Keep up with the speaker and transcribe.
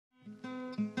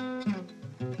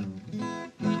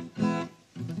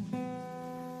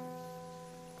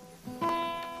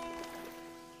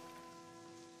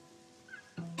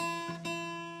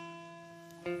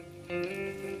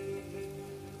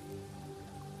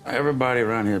Everybody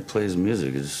around here plays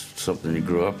music. It's something you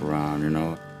grew up around, you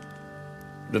know.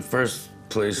 The first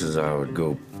places I would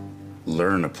go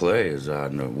learn to play is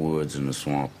out in the woods and the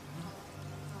swamp.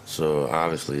 So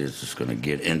obviously it's just gonna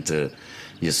get into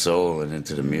your soul and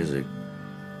into the music.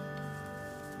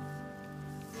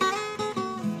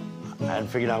 I hadn't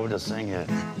figured out what to sing yet.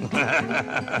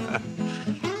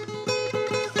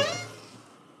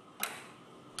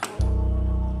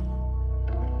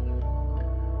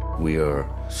 We are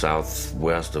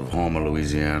southwest of Homer,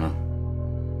 Louisiana.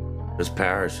 This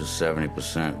parish is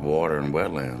 70% water and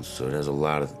wetlands, so it has a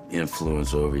lot of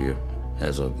influence over you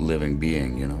as a living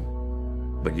being, you know.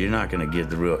 But you're not gonna get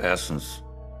the real essence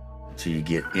until you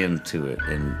get into it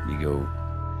and you go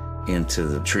into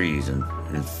the trees and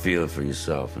feel it for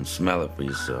yourself and smell it for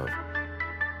yourself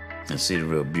and see the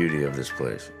real beauty of this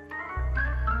place.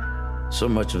 So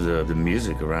much of the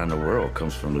music around the world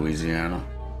comes from Louisiana.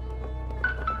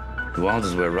 New Orleans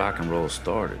is where rock and roll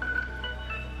started.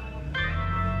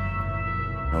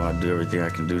 I do everything I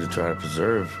can do to try to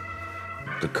preserve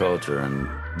the culture and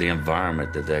the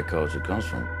environment that culture comes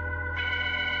from.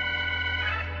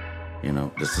 You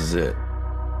know, this is it.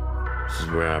 This is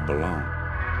where I belong.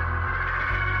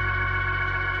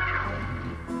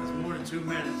 That's more than 2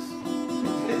 minutes.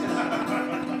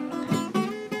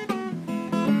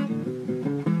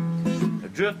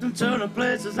 Drifting to the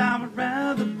places I would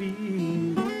rather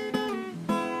be.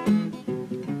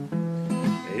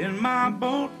 In my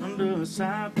boat under a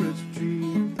cypress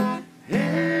tree.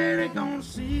 Hey, they gonna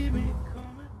see me.